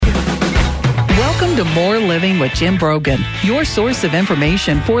Welcome to More Living with Jim Brogan, your source of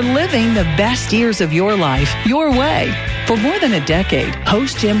information for living the best years of your life your way. For more than a decade,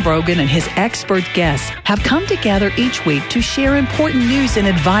 host Jim Brogan and his expert guests have come together each week to share important news and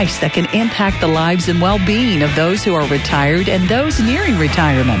advice that can impact the lives and well-being of those who are retired and those nearing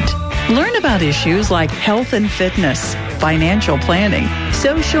retirement. Learn about issues like health and fitness, financial planning,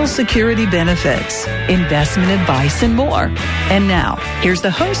 Social Security benefits, investment advice, and more. And now, here's the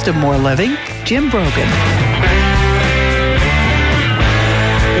host of More Living, Jim Brogan.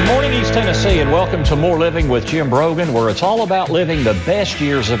 Good morning, East Tennessee, and welcome to More Living with Jim Brogan, where it's all about living the best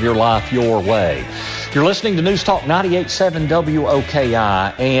years of your life your way. You're listening to News Talk 98.7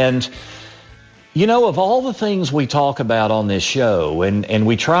 WOKI, and you know, of all the things we talk about on this show, and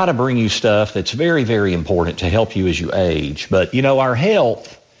we try to bring you stuff that's very, very important to help you as you age, but, you know, our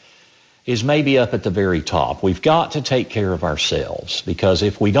health is maybe up at the very top. We've got to take care of ourselves, because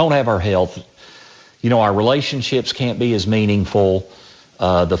if we don't have our health, you know, our relationships can't be as meaningful.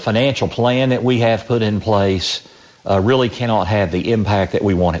 The financial plan that we have put in place really cannot have the impact that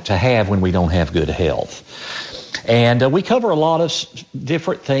we want it to have when we don't have good health. And we cover a lot of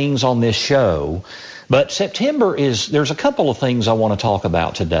different things on this show, but there's a couple of things I want to talk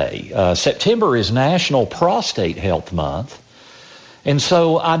about today. September is National Prostate Health Month, and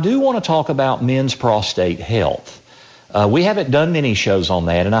so I do want to talk about men's prostate health. We haven't done many shows on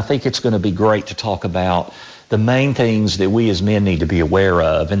that, and I think it's going to be great to talk about the main things that we as men need to be aware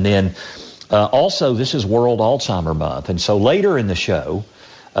of. And then also, this is World Alzheimer Month, and so later in the show,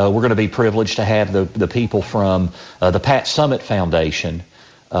 we're going to be privileged to have the people from the Pat Summitt Foundation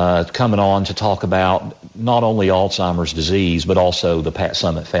coming on to talk about not only Alzheimer's disease, but also the Pat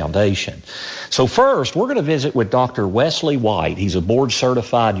Summitt Foundation. So first, we're going to visit with Dr. Wesley White. He's a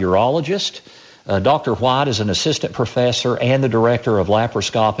board-certified urologist. Dr. White is an assistant professor and the director of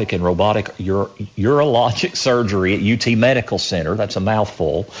laparoscopic and robotic urologic surgery at UT Medical Center. That's a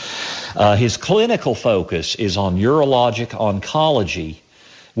mouthful. His clinical focus is on urologic oncology,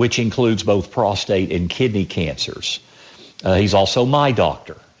 which includes both prostate and kidney cancers. He's also my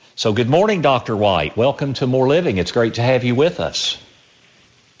doctor. So good morning, Dr. White. Welcome to More Living. It's great to have you with us.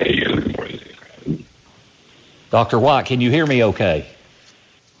 Hey, good morning. Dr. White, can you hear me okay?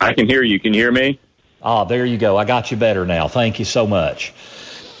 I can hear you. Can you hear me? Ah, there you go. I got you better now. Thank you so much.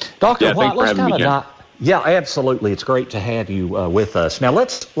 Dr. White, let's kind of dive. Yeah, absolutely. It's great to have you with us. Now,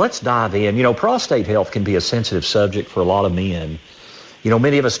 let's dive in. You know, prostate health can be a sensitive subject for a lot of men. You know,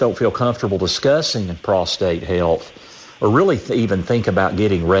 many of us don't feel comfortable discussing prostate health or really even think about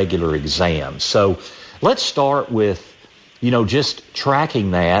getting regular exams. So let's start with, you know, just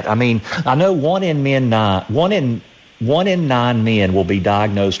tracking that. I mean, I know one in 9 men will be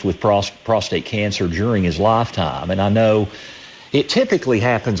diagnosed with prostate cancer during his lifetime. And I know it typically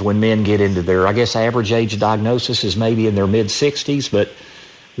happens when men get into their, I guess, average age of diagnosis is maybe in their mid-60s. But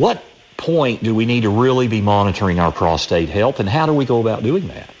what point do we need to really be monitoring our prostate health, and how do we go about doing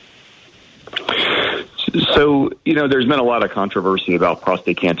that? So, you know, there's been a lot of controversy about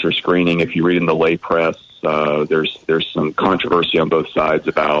prostate cancer screening. If you read in the lay press, there's some controversy on both sides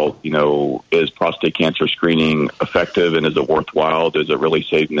about, you know, is prostate cancer screening effective and is it worthwhile? Does it really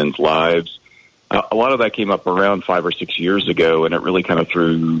save men's lives? A lot of that came up around 5 or 6 years ago, and it really kind of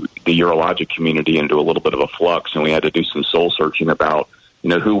threw the urologic community into a little bit of a flux, and we had to do some soul searching about, you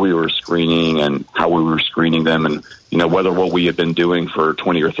know, who we were screening and how we were screening them, and, you know, whether what we had been doing for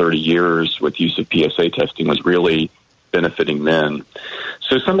 20 or 30 years with use of PSA testing was really benefiting men.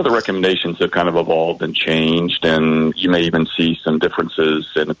 So some of the recommendations have kind of evolved and changed, and you may even see some differences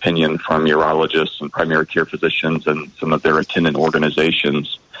in opinion from urologists and primary care physicians and some of their attendant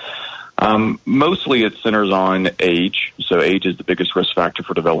organizations. Mostly it centers on age. So age is the biggest risk factor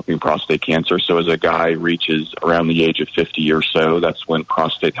for developing prostate cancer. So as a guy reaches around the age of 50 or so, that's when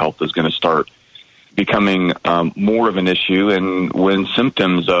prostate health is going to start becoming more of an issue, and when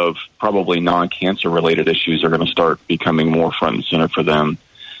symptoms of probably non-cancer related issues are going to start becoming more front and center for them.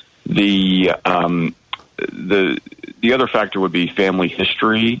 The other factor would be family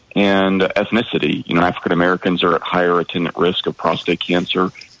history and ethnicity. You know, African Americans are at higher attendant risk of prostate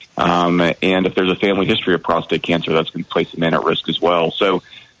cancer. And if there's a family history of prostate cancer, that's going to place a man at risk as well. So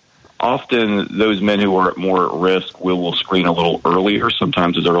often those men who are more at risk will screen a little earlier,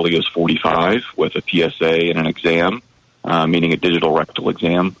 sometimes as early as 45 with a PSA and an exam, meaning a digital rectal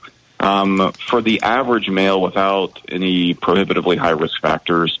exam. For the average male without any prohibitively high risk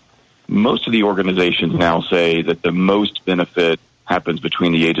factors, most of the organizations now say that the most benefit happens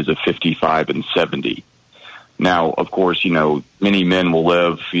between the ages of 55 and 70. Now, of course, you know, many men will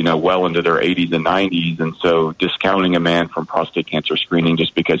live, you know, well into their 80s and 90s, and so discounting a man from prostate cancer screening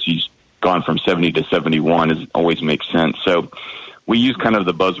just because he's gone from 70 to 71 always makes sense. So we use kind of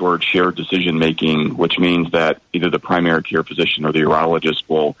the buzzword shared decision making, which means that either the primary care physician or the urologist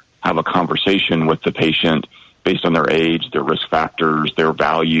will have a conversation with the patient based on their age, their risk factors, their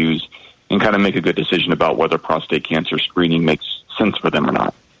values, and kind of make a good decision about whether prostate cancer screening makes sense for them or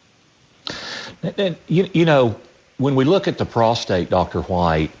not. And, you know, when we look at the prostate, Dr.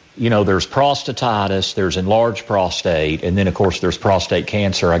 White, you know, there's prostatitis, there's enlarged prostate, and then, of course, there's prostate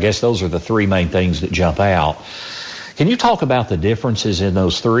cancer. I guess those are the three main things that jump out. Can you talk about the differences in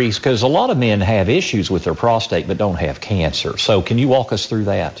those three? Because a lot of men have issues with their prostate but don't have cancer. So can you walk us through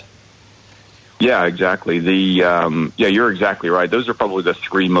that? Yeah, exactly. You're exactly right. Those are probably the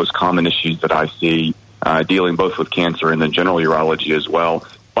three most common issues that I see dealing both with cancer and then general urology as well.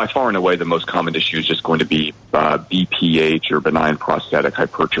 By far and away, the most common issue is just going to be BPH, or benign prostatic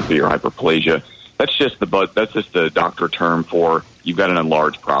hypertrophy or hyperplasia. That's just the doctor term for you've got an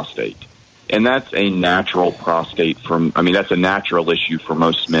enlarged prostate. And that's a natural that's a natural issue for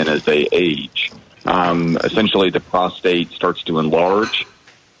most men as they age. Essentially, the prostate starts to enlarge.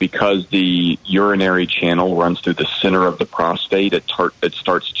 Because the urinary channel runs through the center of the prostate, it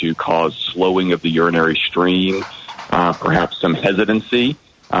starts to cause slowing of the urinary stream, perhaps some hesitancy.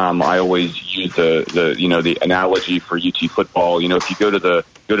 I always use the analogy for UT football. You know, if you go to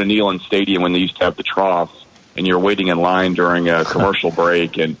Neyland Stadium when they used to have the troughs, and you're waiting in line during a commercial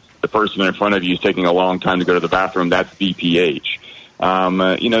break, and the person in front of you is taking a long time to go to the bathroom, that's BPH.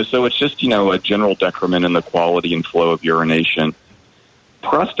 So it's just a general decrement in the quality and flow of urination.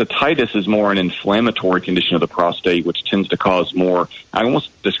 Prostatitis is more an inflammatory condition of the prostate, which tends to cause more, I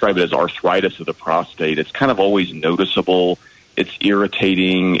almost describe it as arthritis of the prostate. It's kind of always noticeable. It's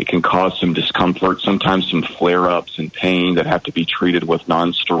irritating. It can cause some discomfort, sometimes some flare-ups and pain that have to be treated with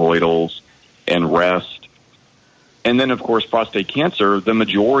nonsteroidals and rest. And then, of course, prostate cancer, the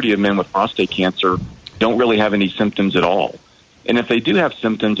majority of men with prostate cancer don't really have any symptoms at all. And if they do have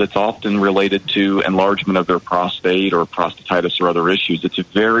symptoms, it's often related to enlargement of their prostate or prostatitis or other issues. It's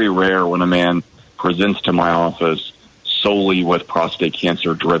very rare when a man presents to my office solely with prostate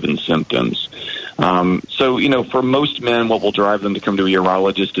cancer-driven symptoms. For most men, what will drive them to come to a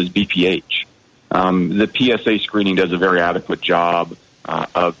urologist is BPH. The PSA screening does a very adequate job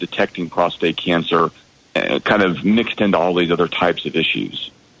of detecting prostate cancer, kind of mixed into all these other types of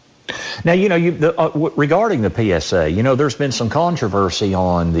issues. Now, regarding the PSA, there's been some controversy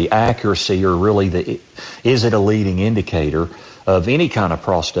on the accuracy, or really is it a leading indicator of any kind of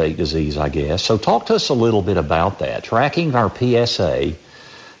prostate disease, I guess. So talk to us a little bit about that. Tracking our PSA,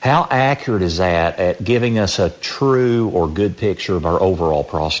 how accurate is that at giving us a true or good picture of our overall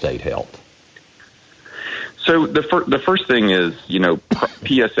prostate health? So the first thing is,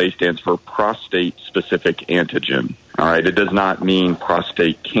 PSA stands for prostate-specific antigen. All right, it does not mean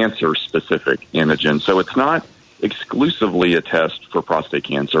prostate cancer-specific antigen. So it's not exclusively a test for prostate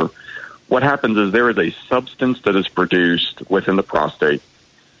cancer. What happens is there is a substance that is produced within the prostate,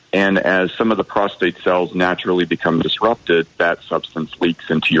 and as some of the prostate cells naturally become disrupted, that substance leaks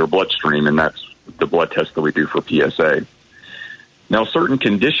into your bloodstream, and that's the blood test that we do for PSA. Now, certain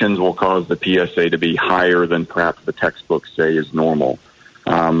conditions will cause the PSA to be higher than perhaps the textbooks say is normal.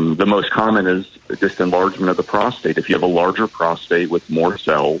 The most common is just enlargement of the prostate. If you have a larger prostate with more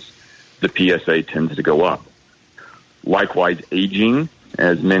cells, the PSA tends to go up. Likewise, aging,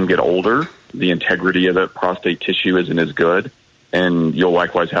 as men get older, the integrity of the prostate tissue isn't as good, and you'll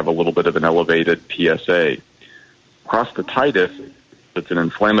likewise have a little bit of an elevated PSA. Prostatitis, it's an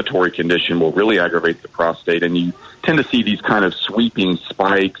inflammatory condition, will really aggravate the prostate, and you tend to see these kind of sweeping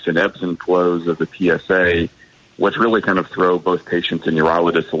spikes and ebbs and flows of the PSA, which really kind of throw both patients and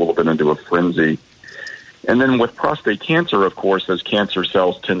urologists a little bit into a frenzy. And then with prostate cancer, of course, as cancer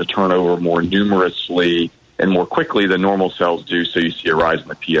cells tend to turn over more numerously and more quickly than normal cells do, so you see a rise in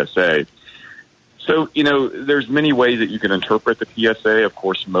the PSA. So, there's many ways that you can interpret the PSA. Of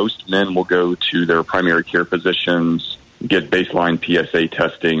course, most men will go to their primary care physicians, get baseline PSA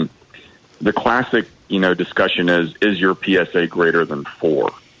testing. The classic, discussion is your PSA greater than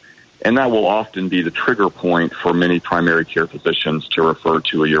 4? And that will often be the trigger point for many primary care physicians to refer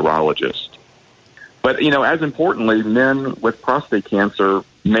to a urologist. But, as importantly, men with prostate cancer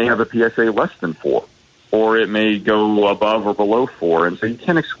may have a PSA less than 4, or it may go above or below 4. And so you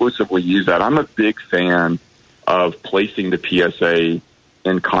can't exclusively use that. I'm a big fan of placing the PSA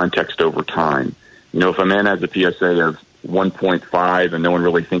in context over time. If a man has a PSA of 1.5 and no one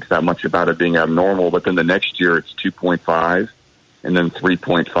really thinks that much about it being abnormal, but then the next year it's 2.5 and then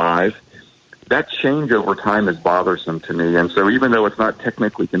 3.5, that change over time is bothersome to me. And so even though it's not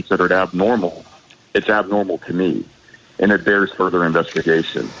technically considered abnormal, it's abnormal to me, and it bears further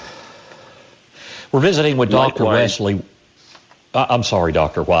investigation. We're visiting with Dr. Likewise. Wesley. I'm sorry,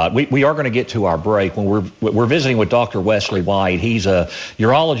 Dr. White. We are going to get to our break. When we're visiting with Dr. Wesley White. He's a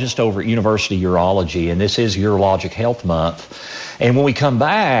urologist over at University Urology, and this is Urologic Health Month. And when we come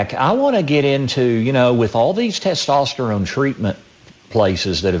back, I want to get into, with all these testosterone treatment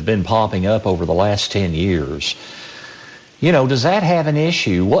places that have been popping up over the last 10 years, does that have an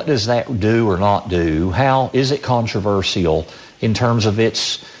issue? What does that do or not do? How is it controversial in terms of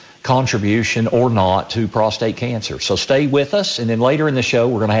its contribution or not to prostate cancer? So stay with us, and then later in the show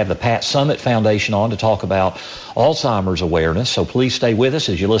we're going to have the Pat Summitt Foundation on to talk about Alzheimer's awareness. So please stay with us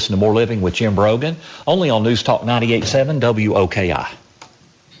as you listen to More Living with Jim Brogan, only on News Talk 98.7 WOKI.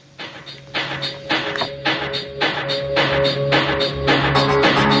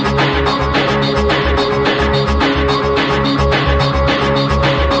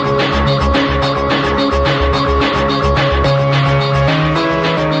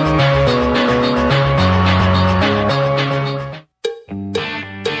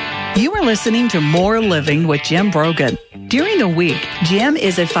 Listening to More Living with Jim Brogan. During the week, Jim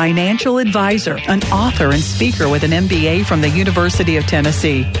is a financial advisor, an author and speaker with an MBA from the University of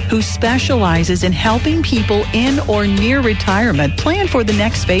Tennessee, who specializes in helping people in or near retirement plan for the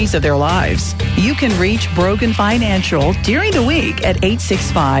next phase of their lives. You can reach Brogan Financial during the week at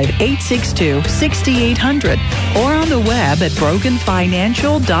 865-862-6800 or on the web at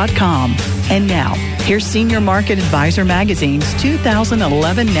broganfinancial.com. And now, here's Senior Market Advisor Magazine's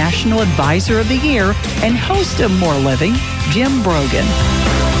 2011 National Advisor of the Year and host of More Living, Jim Brogan.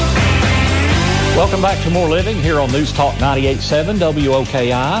 Welcome back to More Living here on News Talk 98.7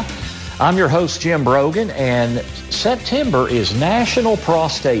 WOKI. I'm your host, Jim Brogan, and September is National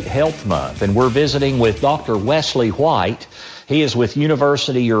Prostate Health Month, and we're visiting with Dr. Wesley White. He is with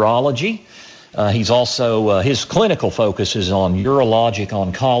University Urology. He's also, his clinical focus is on urologic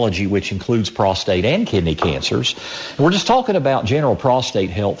oncology, which includes prostate and kidney cancers. And we're just talking about general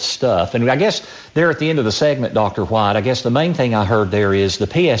prostate health stuff. And I guess there at the end of the segment, Dr. White, I guess the main thing I heard there is the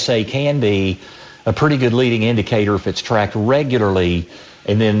PSA can be a pretty good leading indicator if it's tracked regularly,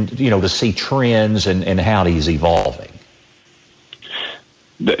 and then, to see trends and how he's evolving.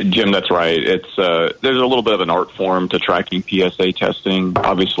 Jim, that's right. It's there's a little bit of an art form to tracking PSA testing.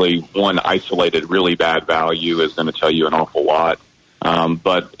 Obviously, one isolated really bad value is going to tell you an awful lot.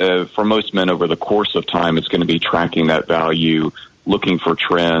 But for most men over the course of time, it's going to be tracking that value, looking for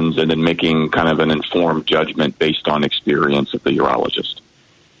trends, and then making kind of an informed judgment based on experience of the urologist.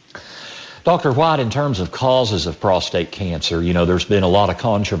 Dr. White, in terms of causes of prostate cancer, there's been a lot of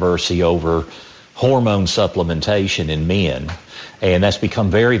controversy over hormone supplementation in men. And that's become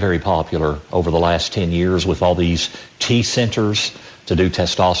very, very popular over the last 10 years with all these T centers to do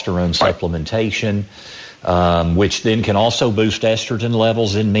testosterone supplementation, which then can also boost estrogen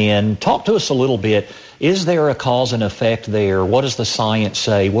levels in men. Talk to us a little bit. Is there a cause and effect there? What does the science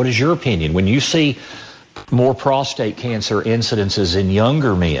say? What is your opinion? When you see more prostate cancer incidences in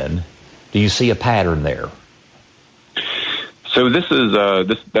younger men, do you see a pattern there? So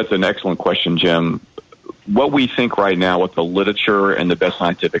that's an excellent question, Jim. What we think right now, what the literature and the best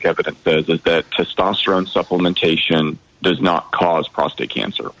scientific evidence says, is that testosterone supplementation does not cause prostate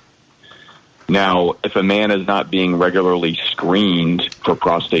cancer. Now, if a man is not being regularly screened for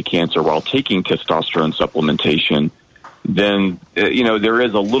prostate cancer while taking testosterone supplementation, then, there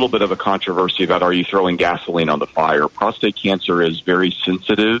is a little bit of a controversy about, are you throwing gasoline on the fire? Prostate cancer is very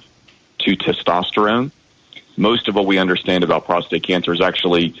sensitive to testosterone. Most of what we understand about prostate cancer is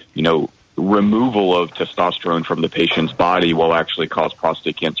actually, removal of testosterone from the patient's body will actually cause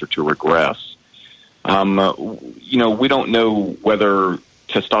prostate cancer to regress. We don't know whether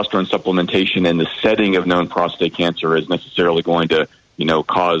testosterone supplementation in the setting of known prostate cancer is necessarily going to,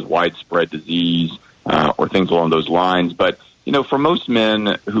 cause widespread disease or things along those lines. But, for most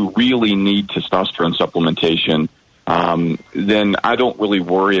men who really need testosterone supplementation, then I don't really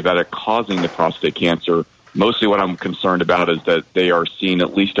worry about it causing the prostate cancer. Mostly what I'm concerned about is that they are seen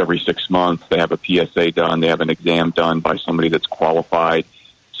at least every 6 months. They have a PSA done. They have an exam done by somebody that's qualified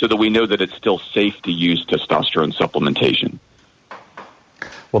so that we know that it's still safe to use testosterone supplementation.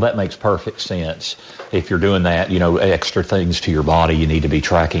 Well, that makes perfect sense. If you're doing that, extra things to your body, you need to be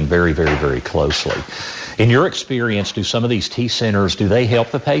tracking very, very, very closely. In your experience, do some of these T centers, do they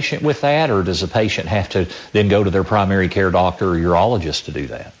help the patient with that, or does the patient have to then go to their primary care doctor or urologist to do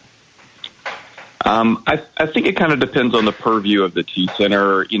that? I think it kind of depends on the purview of the T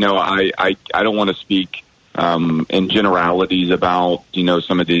center. I don't want to speak in generalities about,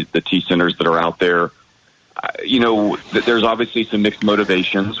 some of the T centers that are out there. there's obviously some mixed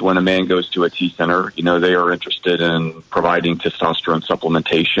motivations when a man goes to a T center. They are interested in providing testosterone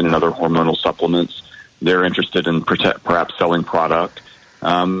supplementation and other hormonal supplements. They're interested in perhaps selling product.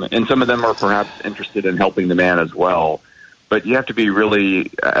 And some of them are perhaps interested in helping the man as well. But you have to be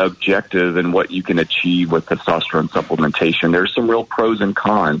really objective in what you can achieve with testosterone supplementation. There's some real pros and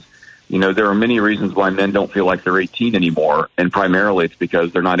cons. There are many reasons why men don't feel like they're 18 anymore, and primarily it's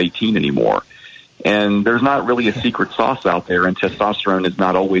because they're not 18 anymore. And there's not really a secret sauce out there, and testosterone is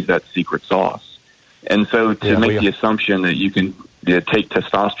not always that secret sauce. And so to make the assumption that you can take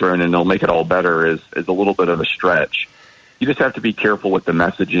testosterone and it'll make it all better is a little bit of a stretch. You just have to be careful with the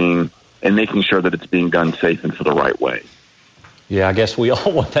messaging and making sure that it's being done safe and for the right way. Yeah, I guess we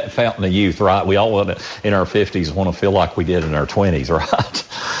all want that fountain of youth, right? We all want it in our 50s, want to feel like we did in our 20s, right?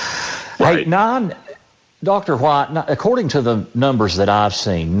 Right. Hey, Dr. White, according to the numbers that I've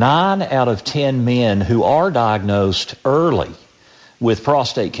seen, 9 out of 10 men who are diagnosed early with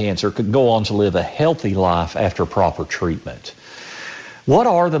prostate cancer could go on to live a healthy life after proper treatment. What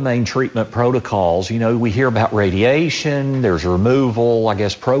are the main treatment protocols? We hear about radiation, there's removal, I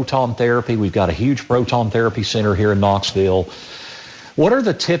guess proton therapy. We've got a huge proton therapy center here in Knoxville. What are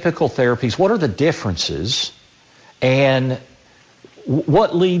the typical therapies? What are the differences? And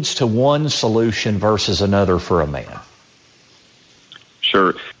what leads to one solution versus another for a man?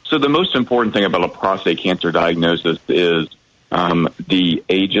 Sure. So the most important thing about a prostate cancer diagnosis is the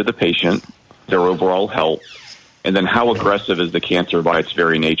age of the patient, their overall health, and then how aggressive is the cancer by its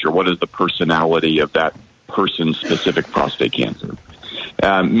very nature? What is the personality of that person's specific prostate cancer?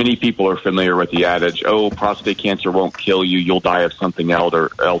 Many people are familiar with the adage, prostate cancer won't kill you, you'll die of something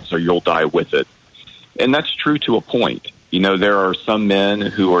else or you'll die with it. And that's true to a point. There are some men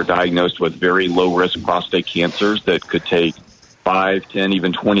who are diagnosed with very low-risk prostate cancers that could take 5, 10,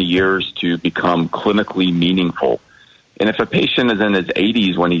 even 20 years to become clinically meaningful. And if a patient is in his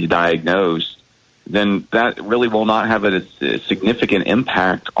 80s when he's diagnosed, then that really will not have a significant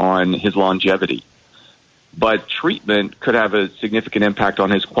impact on his longevity. But treatment could have a significant impact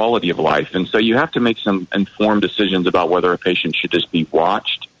on his quality of life. And so you have to make some informed decisions about whether a patient should just be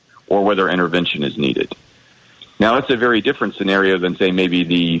watched or whether intervention is needed. Now, that's a very different scenario than, say, maybe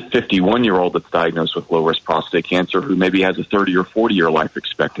the 51-year-old that's diagnosed with low-risk prostate cancer who maybe has a 30 or 40-year life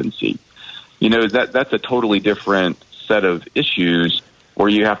expectancy. That's a totally different set of issues where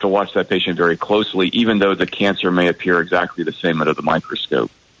you have to watch that patient very closely, even though the cancer may appear exactly the same under the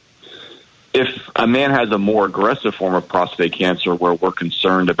microscope. If a man has a more aggressive form of prostate cancer where we're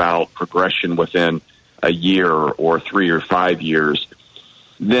concerned about progression within a year or 3 or 5 years,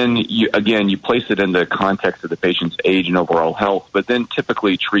 then you place it in the context of the patient's age and overall health, but then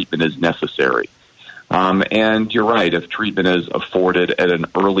typically treatment is necessary. And you're right, if treatment is afforded at an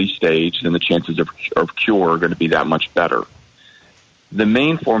early stage, then the chances of cure are going to be that much better. The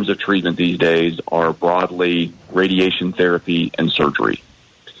main forms of treatment these days are broadly radiation therapy and surgery.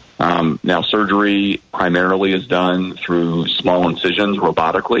 Now, surgery primarily is done through small incisions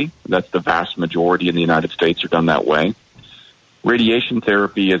robotically. That's the vast majority in the United States are done that way. Radiation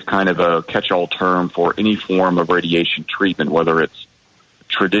therapy is kind of a catch-all term for any form of radiation treatment, whether it's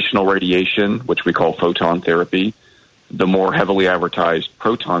traditional radiation, which we call photon therapy, the more heavily advertised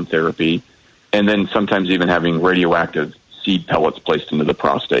proton therapy, and then sometimes even having radioactive seed pellets placed into the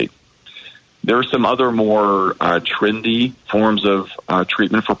prostate. There are some other more trendy forms of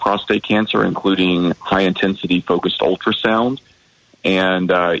treatment for prostate cancer, including high-intensity focused ultrasound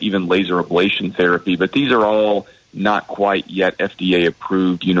and even laser ablation therapy. But these are all not quite yet FDA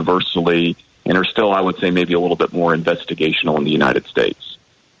approved universally and are still, I would say, maybe a little bit more investigational in the United States.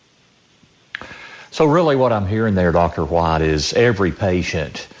 So really what I'm hearing there, Dr. White, is every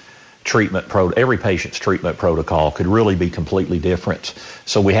patient's treatment protocol could really be completely different.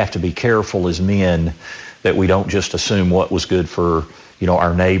 So we have to be careful as men that we don't just assume what was good for,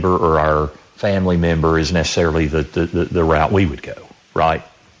 our neighbor or our family member is necessarily the route we would go, right?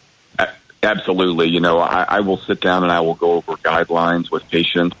 Absolutely. I will sit down and I will go over guidelines with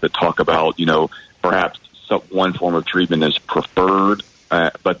patients that talk about, perhaps one form of treatment is preferred,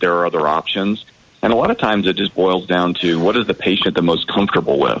 but there are other options. And a lot of times it just boils down to what is the patient the most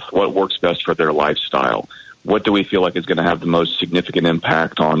comfortable with? What works best for their lifestyle? What do we feel like is going to have the most significant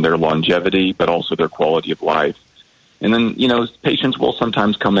impact on their longevity, but also their quality of life? And then, patients will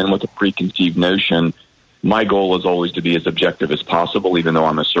sometimes come in with a preconceived notion. My goal is always to be as objective as possible, even though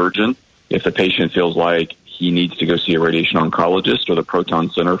I'm a surgeon. If the patient feels like he needs to go see a radiation oncologist or the Proton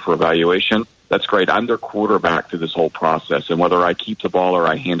Center for evaluation, that's great. I'm their quarterback through this whole process. And whether I keep the ball or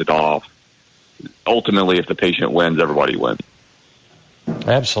I hand it off, ultimately, if the patient wins, everybody wins.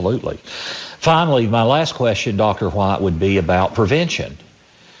 Absolutely. Finally, my last question, Dr. White, would be about prevention.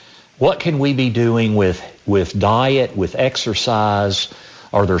 What can we be doing with diet, with exercise?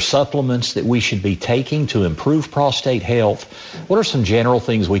 Are there supplements that we should be taking to improve prostate health? What are some general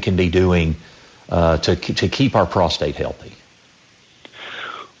things we can be doing to keep our prostate healthy?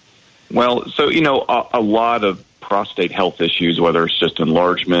 Well, so, a lot of prostate health issues, whether it's just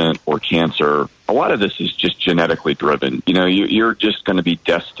enlargement or cancer, a lot of this is just genetically driven. You're just going to be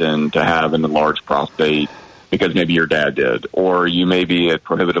destined to have an enlarged prostate because maybe your dad did, or you may be at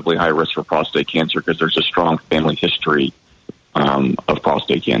prohibitively high risk for prostate cancer because there's a strong family history of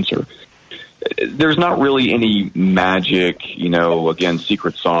prostate cancer. There's not really any magic, again,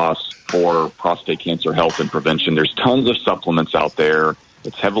 secret sauce for prostate cancer health and prevention. There's tons of supplements out there.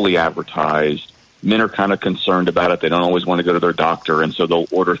 It's heavily advertised. Men are kind of concerned about it. They don't always want to go to their doctor, and so they'll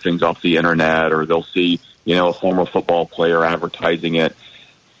order things off the internet, or they'll see, a former football player advertising it.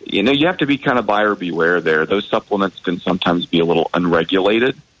 You have to be kind of buyer beware there. Those supplements can sometimes be a little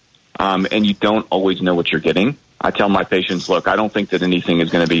unregulated, and you don't always know what you're getting. I tell my patients, look, I don't think that anything is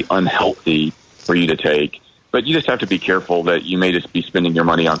going to be unhealthy for you to take, but you just have to be careful that you may just be spending your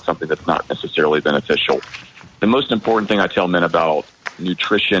money on something that's not necessarily beneficial. The most important thing I tell men about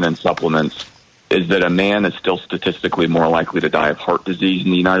nutrition and supplements is that a man is still statistically more likely to die of heart disease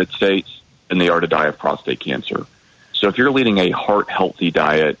in the United States than they are to die of prostate cancer. So if you're leading a heart-healthy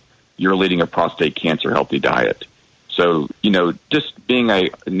diet, you're leading a prostate cancer-healthy diet. So, just being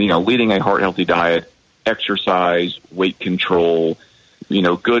leading a heart-healthy diet, exercise, weight control,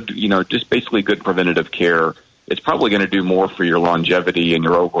 good, just basically good preventative care, it's probably going to do more for your longevity and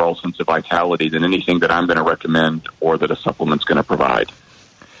your overall sense of vitality than anything that I'm going to recommend or that a supplement's going to provide.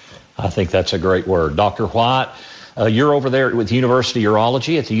 I think that's a great word. Dr. White, you're over there with University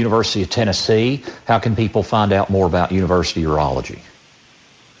Urology at the University of Tennessee. How can people find out more about University Urology?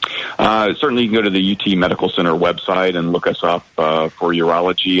 Certainly you can go to the UT Medical Center website and look us up for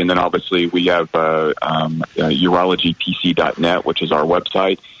urology. And then obviously we have urologypc.net, which is our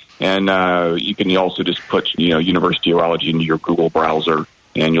website. And you can also just put, University Urology into your Google browser,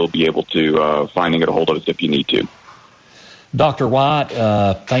 and you'll be able to get a hold of us if you need to. Dr. White,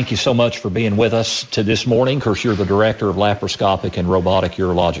 thank you so much for being with us this morning. Of course, you're the Director of Laparoscopic and Robotic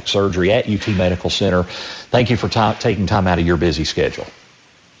Urologic Surgery at UT Medical Center. Thank you for taking time out of your busy schedule.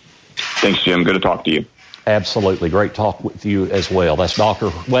 Thanks, Jim. Good to talk to you. Absolutely. Great talk with you as well. That's Dr.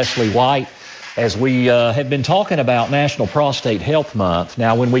 Wesley White. As we have been talking about National Prostate Health Month.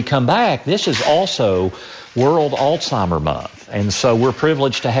 Now, when we come back, this is also World Alzheimer Month. And so we're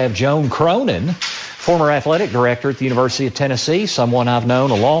privileged to have Joan Cronin, former athletic director at the University of Tennessee, someone I've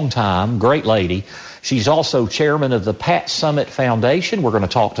known a long time, great lady. She's also chairman of the Pat Summitt Foundation. We're going to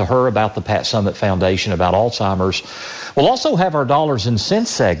talk to her about the Pat Summitt Foundation, about Alzheimer's. We'll also have our Dollars and Cents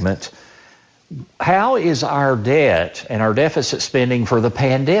segment. How is our debt and our deficit spending for the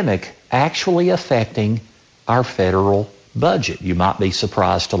pandemic actually affecting our federal budget? You might be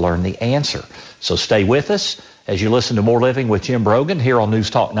surprised to learn the answer. So stay with us as you listen to More Living with Jim Brogan here on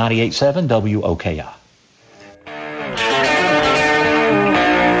News Talk 98.7 WOKI.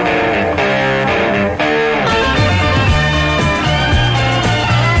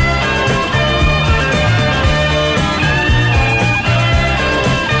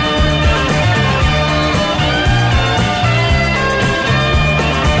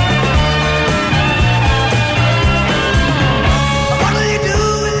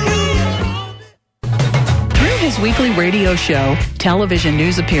 Weekly radio show, television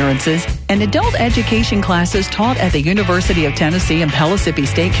news appearances, and adult education classes taught at the University of Tennessee and Pellissippi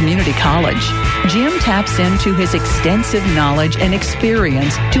State Community College. Jim taps into his extensive knowledge and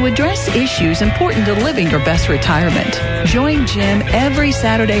experience to address issues important to living your best retirement. Join Jim every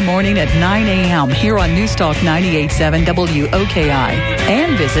Saturday morning at 9 a.m. here on News Talk 98.7 WOKI,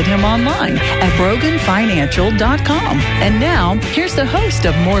 and visit him online at BroganFinancial.com. And now, here's the host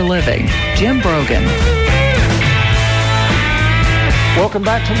of More Living, Jim Brogan. Welcome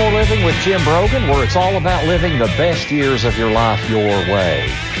back to More Living with Jim Brogan, where it's all about living the best years of your life your way.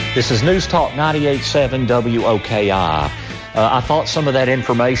 This is News Talk 98.7 WOKI. I thought some of that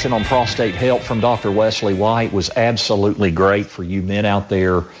information on prostate health from Dr. Wesley White was absolutely great for you men out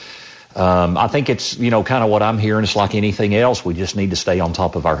there. I think it's, kind of what I'm hearing. It's like anything else. We just need to stay on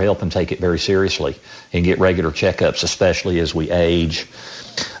top of our health and take it very seriously and get regular checkups, especially as we age.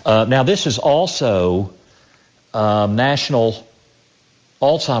 Now, this is also National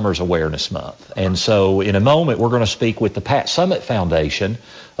Alzheimer's Awareness Month. And so in a moment, we're going to speak with the Pat Summitt Foundation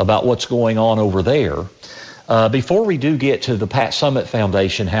about what's going on over there. Before we do get to the Pat Summitt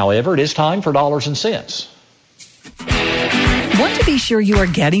Foundation, however, it is time for Dollars and Cents. Want to be sure you are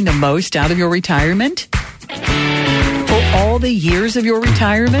getting the most out of your retirement? For all the years of your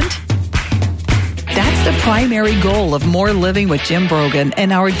retirement? That's the primary goal of More Living with Jim Brogan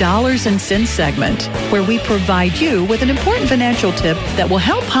and our Dollars and Cents segment, where we provide you with an important financial tip that will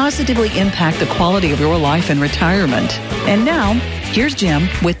help positively impact the quality of your life in retirement. And now, here's Jim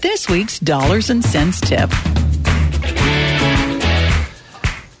with this week's Dollars and Cents tip.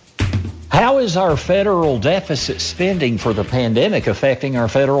 How is our federal deficit spending for the pandemic affecting our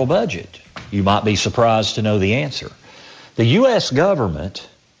federal budget? You might be surprised to know the answer. The U.S. government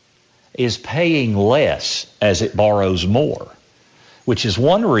is paying less as it borrows more, which is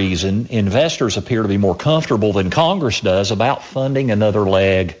one reason investors appear to be more comfortable than Congress does about funding another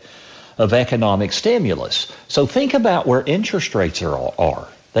leg of economic stimulus. So think about where interest rates are.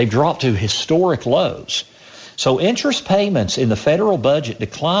 They've dropped to historic lows. So interest payments in the federal budget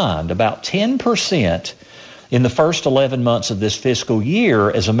declined about 10% in the first 11 months of this fiscal year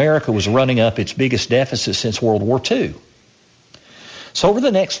as America was running up its biggest deficit since World War II. So over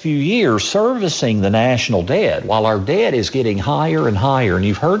the next few years, servicing the national debt, while our debt is getting higher and higher, and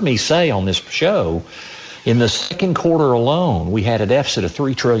you've heard me say on this show, in the second quarter alone, we had a deficit of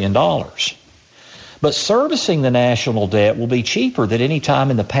 $3 trillion. But servicing the national debt will be cheaper than any time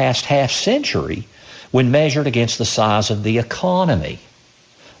in the past half century when measured against the size of the economy,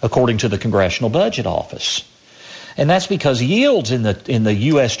 according to the Congressional Budget Office. And that's because yields in the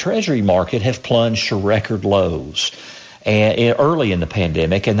U.S. Treasury market have plunged to record lows early in the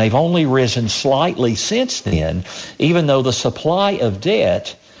pandemic, and they've only risen slightly since then, even though the supply of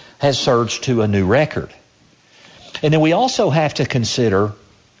debt has surged to a new record. And then we also have to consider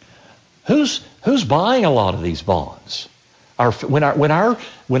who's buying a lot of these bonds. When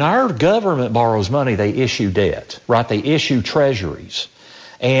our government borrows money, they issue debt, right? They issue treasuries.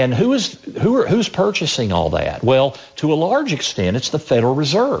 And who's purchasing all that? Well, to a large extent, it's the Federal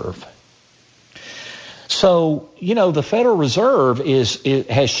Reserve. So, the Federal Reserve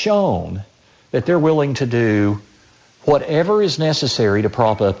has shown that they're willing to do whatever is necessary to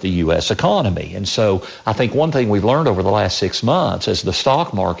prop up the U.S. economy. And so I think one thing we've learned over the last 6 months as the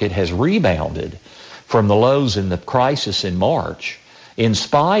stock market has rebounded from the lows in the crisis in March, in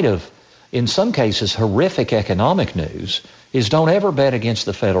spite of, in some cases, horrific economic news, is don't ever bet against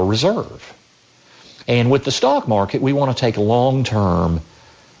the Federal Reserve. And with the stock market, we want to take a long-term.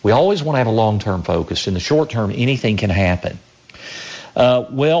 We always want to have a long-term focus. In the short term, anything can happen.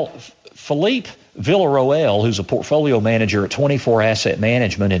 Philippe Villaroel, who's a portfolio manager at 24 Asset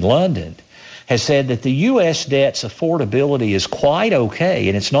Management in London, has said that the U.S. debt's affordability is quite okay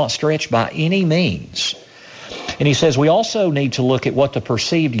and it's not stretched by any means. And he says we also need to look at what the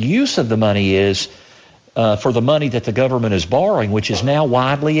perceived use of the money is for the money that the government is borrowing, which is now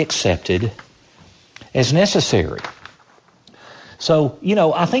widely accepted as necessary. So,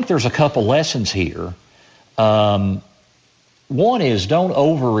 I think there's a couple lessons here. One is don't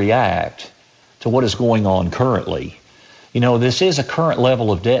overreact to what is going on currently. This is a current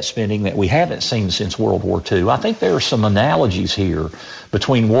level of debt spending that we haven't seen since World War II. I think there are some analogies here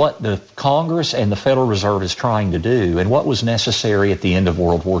between what the Congress and the Federal Reserve is trying to do and what was necessary at the end of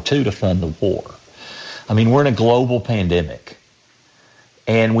World War II to fund the war. I mean, we're in a global pandemic,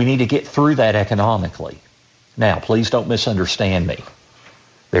 and we need to get through that economically. Now, please don't misunderstand me.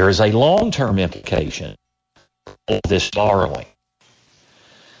 There is a long-term implication of this borrowing.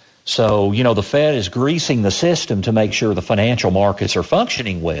 So, the Fed is greasing the system to make sure the financial markets are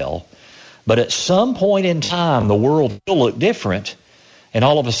functioning well, but at some point in time, the world will look different, and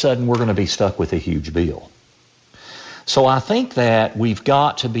all of a sudden, we're going to be stuck with a huge bill. So I think that we've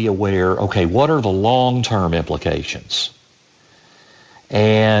got to be aware, okay, what are the long-term implications?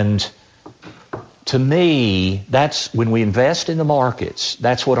 And to me, that's when we invest in the markets,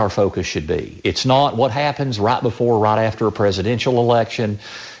 that's what our focus should be. It's not what happens right before, right after a presidential election.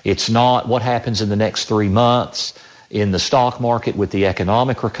 It's not what happens in the next 3 months in the stock market with the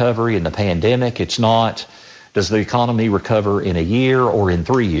economic recovery and the pandemic. It's not, does the economy recover in a year or in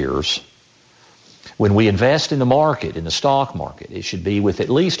 3 years? When we invest in the market, in the stock market, it should be with at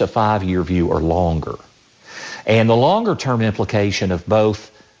least a 5-year view or longer. And the longer-term implication of both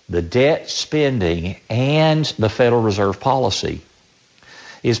the debt spending and the Federal Reserve policy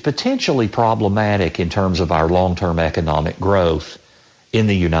is potentially problematic in terms of our long-term economic growth in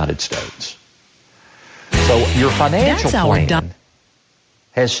the United States. So your financial plan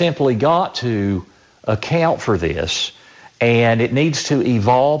has simply got to account for this, and it needs to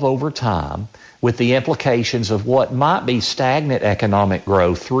evolve over time with the implications of what might be stagnant economic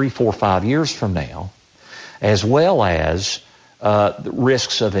growth 3, 4, 5 years from now, as well as the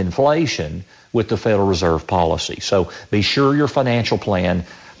risks of inflation with the Federal Reserve policy. So be sure your financial plan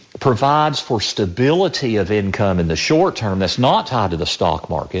provides for stability of income in the short term that's not tied to the stock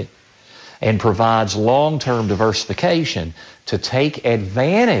market, and provides long-term diversification to take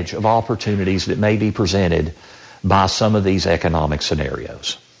advantage of opportunities that may be presented by some of these economic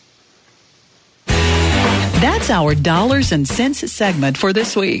scenarios. That's our Dollars and Cents segment for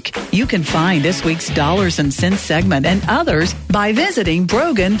this week. You can find this week's Dollars and Cents segment and others by visiting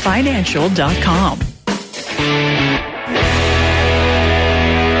BroganFinancial.com.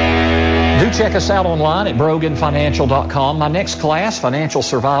 Do check us out online at BroganFinancial.com. My next class, Financial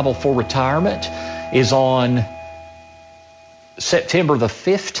Survival for Retirement, is on September the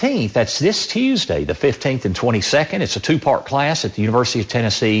 15th. That's this Tuesday, the 15th and 22nd. It's a two-part class at the University of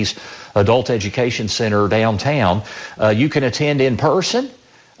Tennessee's Adult Education Center downtown. You can attend in person.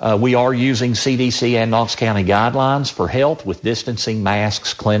 We are using CDC and Knox County guidelines for health with distancing,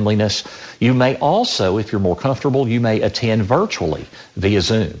 masks, cleanliness. You may also, if you're more comfortable, you may attend virtually via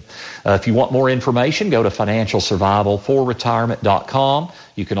Zoom. If you want more information, go to financialsurvivalforretirement.com.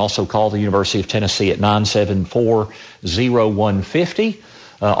 You can also call the University of Tennessee at 974-0150.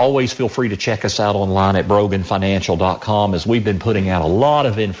 Always feel free to check us out online at BroganFinancial.com, as we've been putting out a lot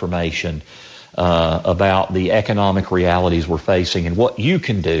of information about the economic realities we're facing and what you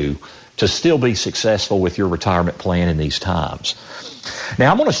can do to still be successful with your retirement plan in these times.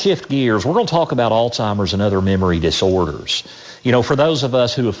 Now, I'm going to shift gears. We're going to talk about Alzheimer's and other memory disorders. You know, for those of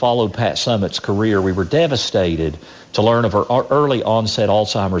us who have followed Pat Summitt's career, we were devastated to learn of her early onset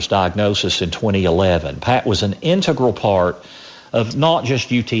Alzheimer's diagnosis in 2011. Pat was an integral part of not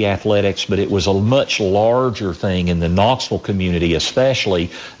just UT athletics, but it was a much larger thing in the Knoxville community especially.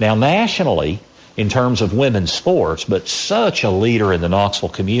 Now nationally, in terms of women's sports, but such a leader in the Knoxville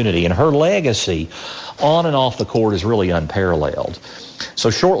community. And her legacy on and off the court is really unparalleled. So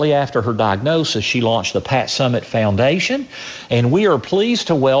shortly after her diagnosis, she launched the Pat Summitt Foundation, and we are pleased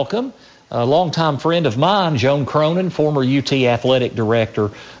to welcome a longtime friend of mine, Joan Cronin, former UT athletic director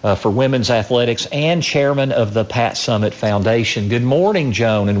for women's athletics and chairman of the Pat Summitt Foundation. Good morning,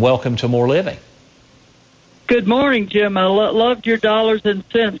 Joan, and welcome to More Living. Good morning, Jim. I loved your Dollars and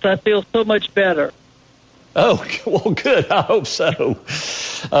Cents. I feel so much better. Oh, well, good. I hope so.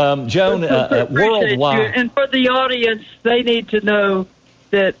 Joan, worldwide. And for the audience, they need to know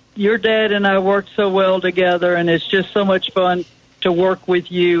that your dad and I worked so well together, and it's just so much fun to work with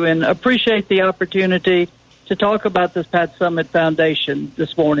you, and appreciate the opportunity to talk about this Pat Summitt Foundation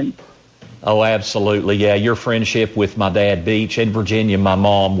this morning. Oh, absolutely. Yeah, your friendship with my dad, Beach, and Virginia, my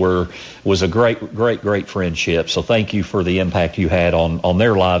mom, was a great friendship. So thank you for the impact you had on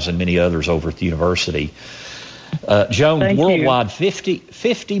their lives and many others over at the university. Joan, thank worldwide,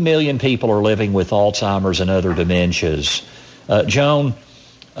 50 million people are living with Alzheimer's and other dementias. Joan,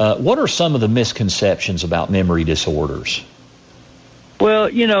 what are some of the misconceptions about memory disorders?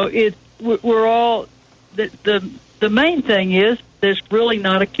 Well, you know, we're all the main thing is there's really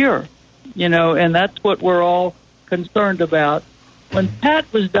not a cure, you know, and that's what we're all concerned about. When Pat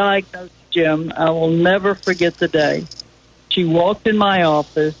was diagnosed, Jim, I will never forget the day. She walked in my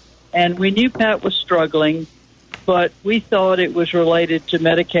office, and we knew Pat was struggling, but we thought it was related to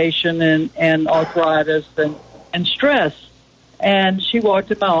medication and arthritis and stress. And she walked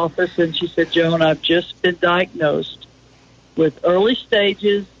in my office, and she said, Joan, I've just been diagnosed with early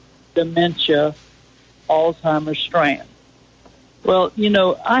stages dementia, Alzheimer's strand. Well, you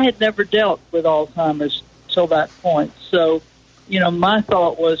know, I had never dealt with Alzheimer's till that point. So, you know, my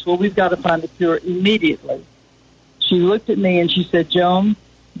thought was, well, we've got to find a cure immediately. She looked at me and she said, Joan,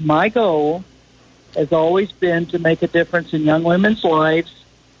 my goal has always been to make a difference in young women's lives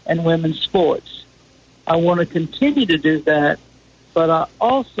and women's sports. I want to continue to do that, but I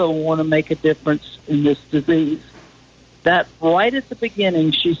also want to make a difference in this disease. That right at the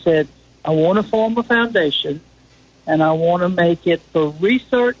beginning, she said, I want to form a foundation, and I want to make it for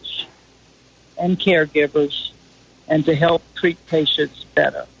research and caregivers and to help treat patients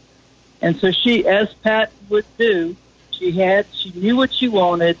better. And so she, as Pat would do, she knew what she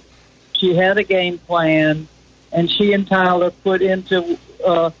wanted, she had a game plan, and she and Tyler put into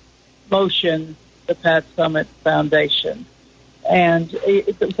motion the Pat Summitt Foundation. And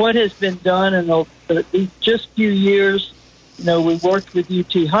what has been done in the just few years, you know, we worked with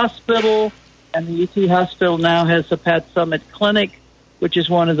UT Hospital, and the UT Hospital now has a Pat Summitt Clinic, which is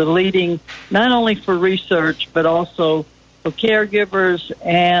one of the leading, not only for research, but also for caregivers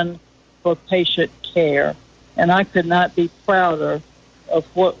and for patient care. And I could not be prouder of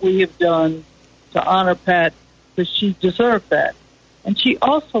what we have done to honor Pat, because she deserved that. And she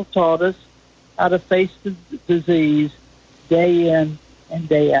also taught us how to face the disease day in and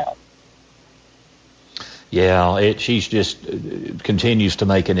day out. Yeah, she's just continues to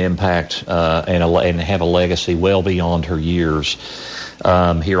make an impact and have a legacy well beyond her years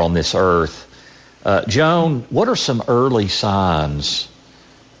here on this earth. Joan, what are some early signs?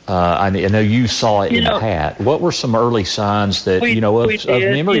 I know you saw it in Pat. What were some early signs that of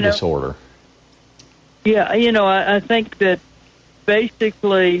memory disorder? Yeah, I think that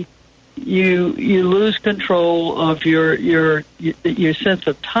basically you lose control of your sense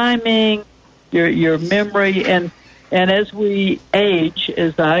of timing, your memory, and as we age,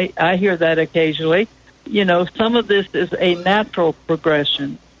 as I hear that occasionally, some of this is a natural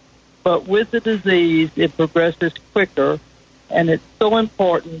progression, but with the disease, it progresses quicker, and it's so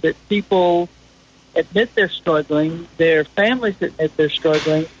important that people admit they're struggling, their families admit they're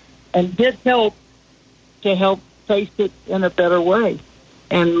struggling, and get help to help face it in a better way.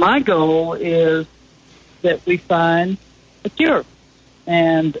 And my goal is that we find a cure.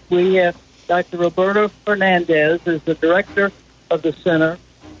 And we have Dr. Roberto Fernandez is the director of the center.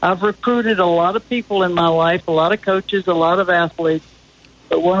 I've recruited a lot of people in my life, a lot of coaches, a lot of athletes,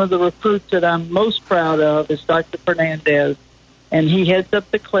 but one of the recruits that I'm most proud of is Dr. Fernandez, and he heads up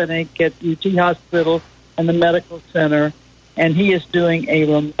the clinic at UT Hospital and the medical center, and he is doing a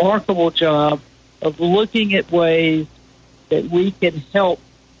remarkable job of looking at ways that we can help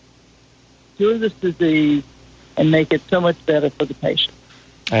cure this disease and make it so much better for the patient.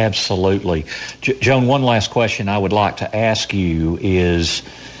 Absolutely. Joan, one last question I would like to ask you is,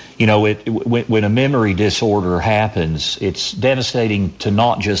 when a memory disorder happens, it's devastating to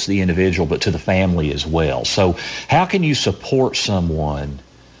not just the individual, but to the family as well. So how can you support someone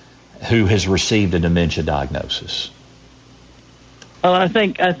who has received a dementia diagnosis? Well, I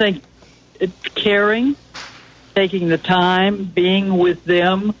think it's caring, taking the time, being with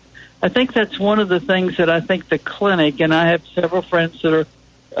them. I think that's one of the things that I think the clinic, and I have several friends that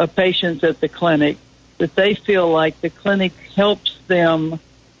are patients at the clinic, that they feel like the clinic helps them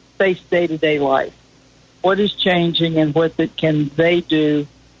face day-to-day life. What is changing and what can they do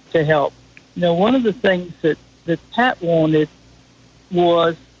to help? One of the things that Pat wanted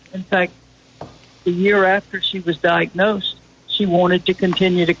was, in fact, the year after she was diagnosed, she wanted to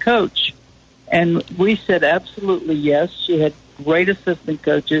continue to coach. And we said absolutely yes. She had great assistant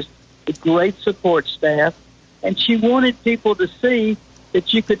coaches, a great support staff, and she wanted people to see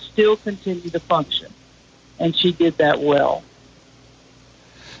that you could still continue to function. And she did that well.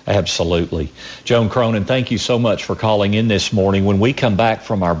 Absolutely. Joan Cronin, thank you so much for calling in this morning. When we come back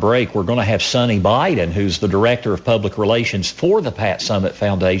from our break, we're going to have Sonny Biden, who's the Director of Public Relations for the Pat Summitt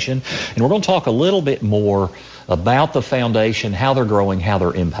Foundation, and we're going to talk a little bit more about the foundation, how they're growing, how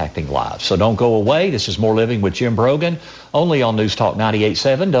they're impacting lives. So don't go away. This is More Living with Jim Brogan, only on News Talk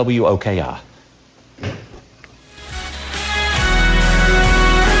 98.7 WOKI.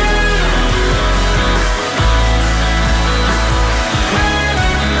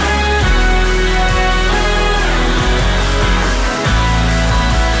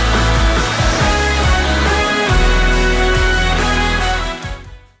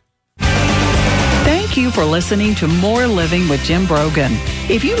 Thank you for listening to More Living with Jim Brogan.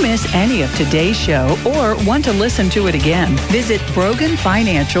 If you miss any of today's show or want to listen to it again, visit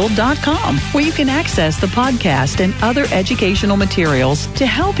BroganFinancial.com, where you can access the podcast and other educational materials to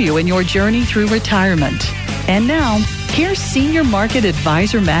help you in your journey through retirement. And now, here's Senior Market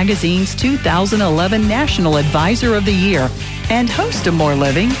Advisor Magazine's 2011 National Advisor of the Year and host of More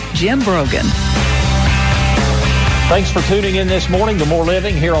Living, Jim Brogan. Thanks for tuning in this morning to More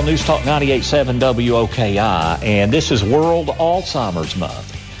Living here on News Talk 98.7 WOKI. And this is World Alzheimer's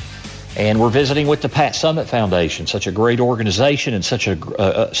Month. And we're visiting with the Pat Summitt Foundation, such a great organization and such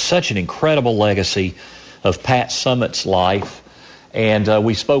an incredible legacy of Pat Summitt's life. And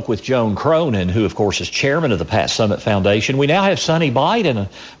we spoke with Joan Cronin, who, of course, is chairman of the Pat Summitt Foundation. We now have Sonny Biden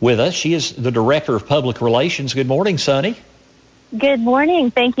with us. She is the Director of Public Relations. Good morning, Sonny. Good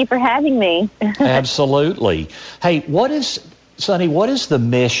morning. Thank you for having me. Absolutely. Hey, Sonny, what is the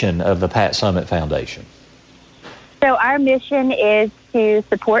mission of the Pat Summitt Foundation? So our mission is to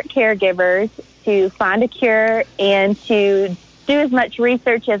support caregivers, to find a cure, and to do as much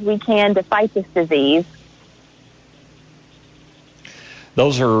research as we can to fight this disease.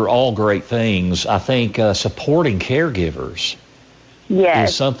 Those are all great things. I think supporting caregivers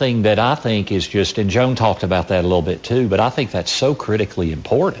is something that I think is just, and Joan talked about that a little bit too, but I think that's so critically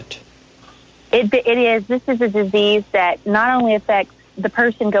important. It is. This is a disease that not only affects the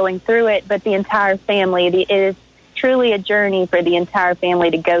person going through it, but the entire family. It is truly a journey for the entire family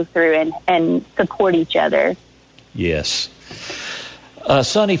to go through and support each other. Yes.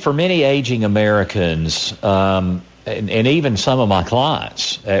 Sonny, for many aging Americans, and even some of my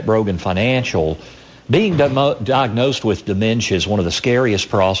clients at Brogan Financial, being diagnosed with dementia is one of the scariest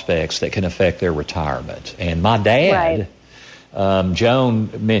prospects that can affect their retirement. And my dad,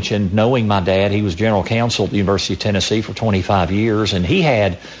 Joan mentioned knowing my dad. He was general counsel at the University of Tennessee for 25 years, and he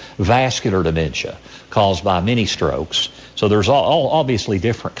had vascular dementia caused by many strokes. So there's all obviously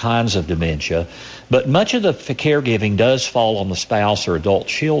different kinds of dementia, but much of the caregiving does fall on the spouse or adult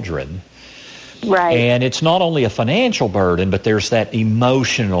children. Right. And it's not only a financial burden, but there's that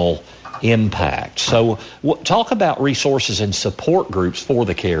emotional impact. So talk about resources and support groups for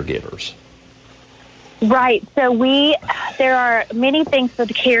the caregivers. Right. So there are many things for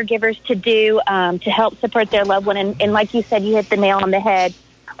the caregivers to do to help support their loved one. And like you said, you hit the nail on the head.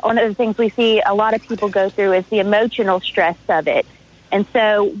 One of the things we see a lot of people go through is the emotional stress of it. And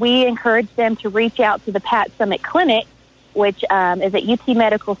so we encourage them to reach out to the Pat Summitt Clinic, which is at UT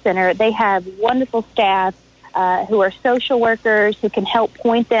Medical Center. They have wonderful staff who are social workers who can help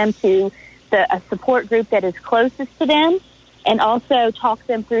point them to a support group that is closest to them, and also talk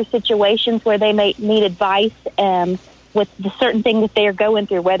them through situations where they may need advice with the certain thing that they are going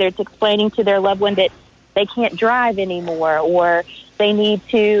through, whether it's explaining to their loved one that they can't drive anymore, or they need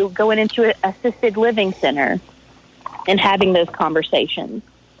to go into an assisted living center, and having those conversations.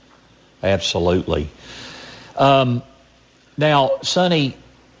 Absolutely. Now, Sonny,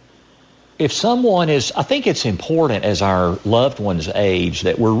 if someone I think it's important as our loved ones age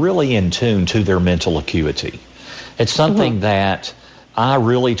that we're really in tune to their mental acuity. It's something that I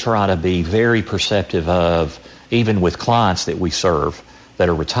really try to be very perceptive of, even with clients that we serve that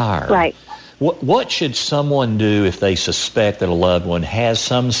are retired. Right. What should someone do if they suspect that a loved one has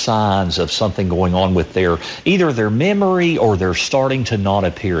some signs of something going on with either their memory or they're starting to not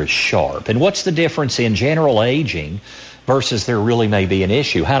appear as sharp? And what's the difference in general aging versus there really may be an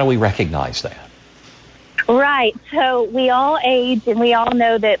issue? How do we recognize that? Right. So we all age, and we all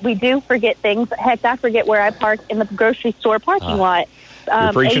know that we do forget things. Heck, I forget where I park in the grocery store parking lot.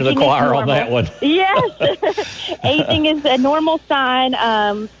 You're preaching to the choir on that one. Yes. Aging is a normal sign,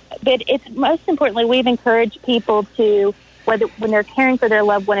 but it's most importantly, we've encouraged people to, when they're caring for their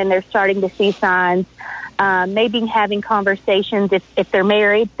loved one and they're starting to see signs, maybe having conversations if they're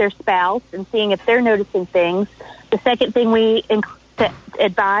married, their spouse, and seeing if they're noticing things. The second thing we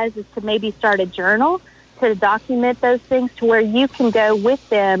advise is to maybe start a journal to document those things, to where you can go with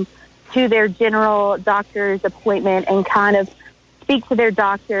them to their general doctor's appointment and kind of speak to their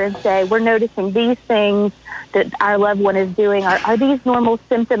doctor and say, we're noticing these things that our loved one is doing. Are these normal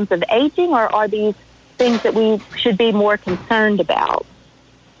symptoms of aging, or are these things that we should be more concerned about?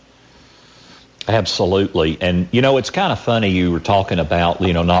 Absolutely. And, it's kind of funny you were talking about,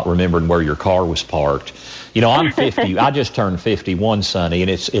 not remembering where your car was parked. I'm 50. I just turned 51, Sonny, and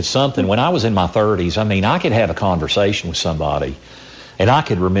it's something. When I was in my 30s, I could have a conversation with somebody, and I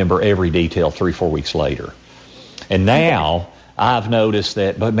could remember every detail 3-4 weeks later. And now I've noticed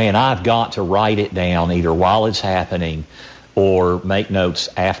that, but man, I've got to write it down either while it's happening or make notes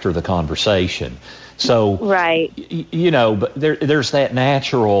after the conversation. So, right. But there's that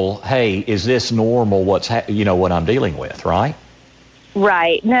natural, hey, is this normal? What I'm dealing with, right?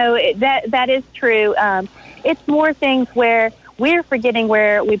 Right. No, that is true. It's more things where we're forgetting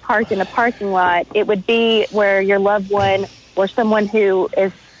where we parked in the parking lot. It would be where your loved one or someone who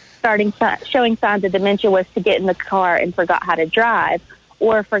is showing signs of dementia was to get in the car and forgot how to drive,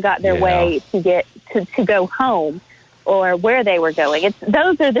 or forgot their way to get to go home, or where they were going.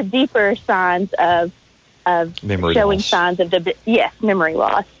 Those are the deeper signs of memory showing loss. signs of memory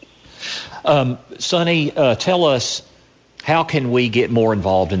loss. Sonny, tell us, how can we get more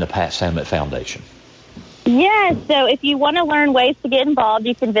involved in the Pat Summitt Foundation? Yes, so if you want to learn ways to get involved,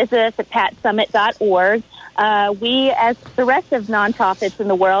 you can visit us at patsummitt.org. We, as the rest of nonprofits in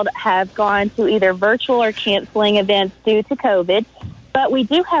the world, have gone to either virtual or canceling events due to COVID. But we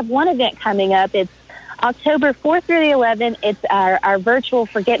do have one event coming up. It's October 4th through the 11th. It's our virtual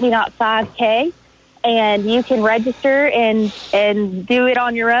Forget Me Not 5K. And you can register and do it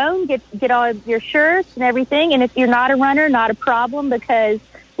on your own, get all your shirts and everything. And if you're not a runner, not a problem, because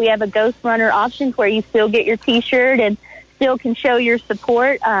we have a ghost runner option where you still get your T-shirt and still can show your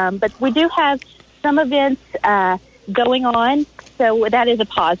support. But we do have some events going on, so that is a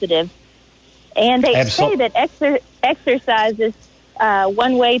positive. And they say that exercise is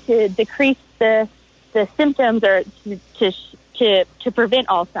one way to decrease the symptoms or to prevent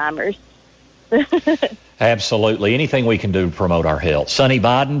Alzheimer's. Absolutely. Anything we can do to promote our health. Sonny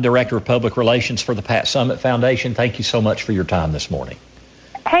Biden, Director of Public Relations for the Pat Summitt Foundation, thank you so much for your time this morning.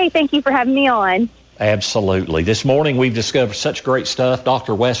 Hey, thank you for having me on. Absolutely. This morning we've discovered such great stuff.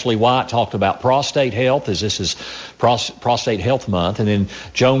 Dr. Wesley White talked about prostate health, as this is Prostate Health Month. And then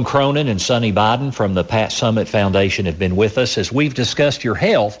Joan Cronin and Sonny Biden from the Pat Summitt Foundation have been with us as we've discussed your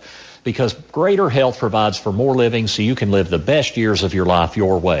health, because greater health provides for more living so you can live the best years of your life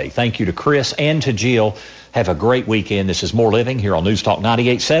your way. Thank you to Chris and to Jill. Have a great weekend. This is More Living here on News Talk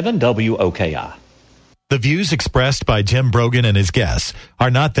 98.7 WOKI. The views expressed by Jim Brogan and his guests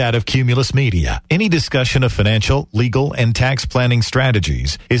are not that of Cumulus Media. Any discussion of financial, legal, and tax planning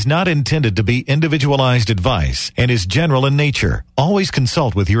strategies is not intended to be individualized advice and is general in nature. Always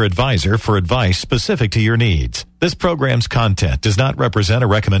consult with your advisor for advice specific to your needs. This program's content does not represent a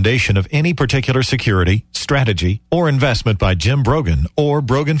recommendation of any particular security, strategy, or investment by Jim Brogan or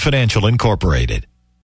Brogan Financial Incorporated.